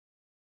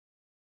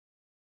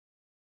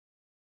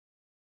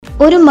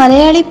ഒരു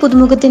മലയാളി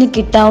പുതുമുഖത്തിന്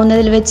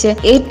കിട്ടാവുന്നതിൽ വെച്ച്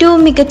ഏറ്റവും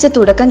മികച്ച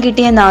തുടക്കം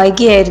കിട്ടിയ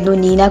നായികയായിരുന്നു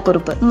നീന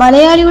കുറുപ്പ്.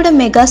 മലയാളിയുടെ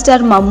മെഗാസ്റ്റാർ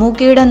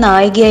മമ്മൂക്കയുടെ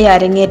നായികയായി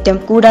അരങ്ങേറ്റം,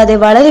 കൂടാതെ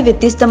വളരെ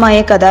വ്യത്യസ്തമായ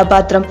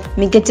കഥാപാത്രം,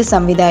 മികച്ച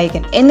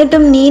സംവിധായകൻ.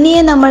 എന്നിട്ടും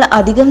നീനയെ നമ്മൾ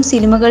അധികം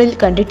സിനിമകളിൽ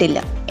കണ്ടിട്ടില്ല.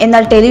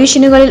 എന്നാൽ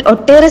ടെലിവിഷനുകളിൽ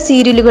ഒട്ടേറെ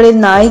സീരിയലുകളിൽ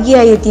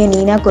നായികയായി എത്തിയ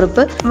നീന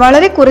കുറുപ്പ്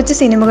വളരെ കുറച്ച്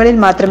സിനിമകളിൽ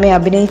മാത്രമേ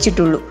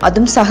അഭിനയിച്ചിട്ടുള്ളൂ,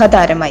 അതും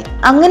സഹതാരമായി.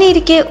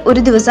 അങ്ങനെയിരിക്കെ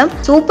ഒരു ദിവസം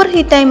സൂപ്പർ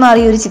ഹിറ്റായി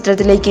മാറിയ ഒരു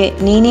ചിത്രത്തിലേക്ക്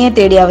നീനയെ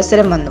തേടി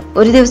അവസരം വന്നു.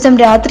 ഒരു ദിവസം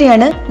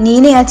രാത്രിയാണ്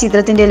നീന ആ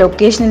ചിത്രത്തിന്റെ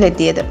ലൊക്കേഷനിൽ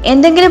എത്തിയത്.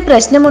 എന്തെങ്കിലും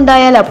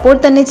പ്രശ്നമുണ്ടായാൽ അപ്പോൾ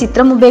തന്നെ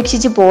ചിത്രം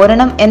ഉപേക്ഷിച്ച്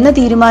പോരണം എന്ന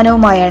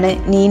തീരുമാനവുമായാണ്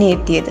നീന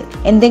എത്തിയത്.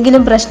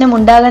 എന്തെങ്കിലും പ്രശ്നം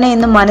ഉണ്ടാകണേ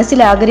എന്ന് മനസ്സിൽ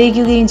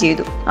ആഗ്രഹിക്കുകയും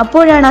ചെയ്തു.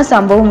 അപ്പോഴാണ് ആ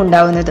സംഭവം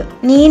ഉണ്ടാകുന്നത്.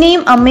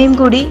 നീനയും അമ്മയും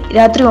കൂടി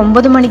രാത്രി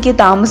 9 മണിക്ക്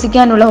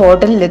താമസിക്കാനുള്ള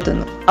ഹോട്ടലിൽ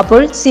എത്തുന്നു.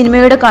 അപ്പോൾ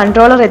സിനിമയുടെ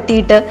കൺട്രോളർ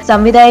എത്തിയിട്ട്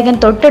സംവിധായകൻ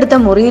തൊട്ടടുത്ത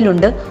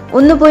മുറിയിലുണ്ട്,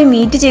 ഒന്ന് പോയി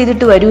മീറ്റ്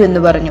ചെയ്തിട്ട് വരൂ എന്ന്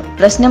പറഞ്ഞു.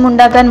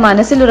 പ്രശ്നമുണ്ടാക്കാൻ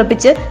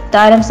മനസ്സിലുറപ്പിച്ച്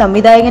താരം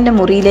സംവിധായകന്റെ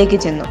മുറിയിലേക്ക്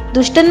ചെന്നു.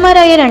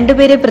 ദുഷ്ടന്മാരായ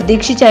രണ്ടുപേരെ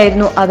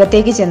പ്രതീക്ഷിച്ചായിരുന്നു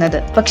അകത്തേക്ക് ചെന്നത്.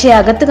 പക്ഷെ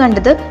അകത്ത്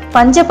കണ്ടത്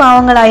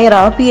പഞ്ചപാവങ്ങളായ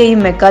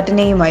റാപ്പിയെയും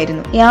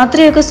മെക്കാട്ടിനെയുമായിരുന്നു.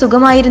 യാത്രയൊക്കെ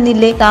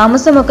സുഖമായിരുന്നില്ലേ,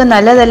 താമസമൊക്കെ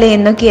നല്ലതല്ലേ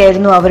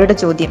എന്നൊക്കെയായിരുന്നു അവരുടെ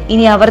ചോദ്യം.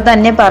 ഇനി അവർ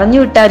തന്നെ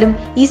പറഞ്ഞു വിട്ടാലും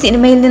ഈ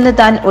സിനിമയിൽ നിന്ന്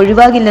താൻ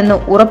ഒഴിവാകില്ലെന്ന്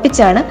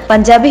ഉറപ്പിച്ചാണ്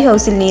പഞ്ചാബി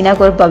ഹൗസിൽ നീന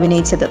കുറുപ്പ്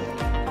അഭിനയിച്ചത്.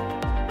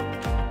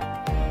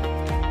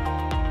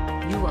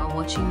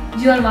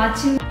 You're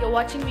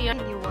watching me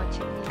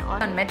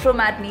on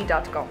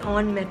metromatinee.com.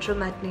 On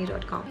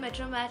metromatinee.com.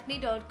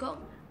 Metromatinee.com.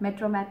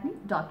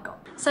 Metromatinee.com.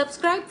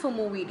 Subscribe for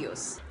more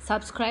videos.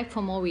 Subscribe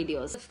for more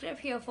videos.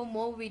 Subscribe here for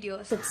more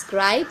videos.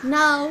 Subscribe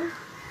now.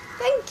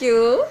 Thank you.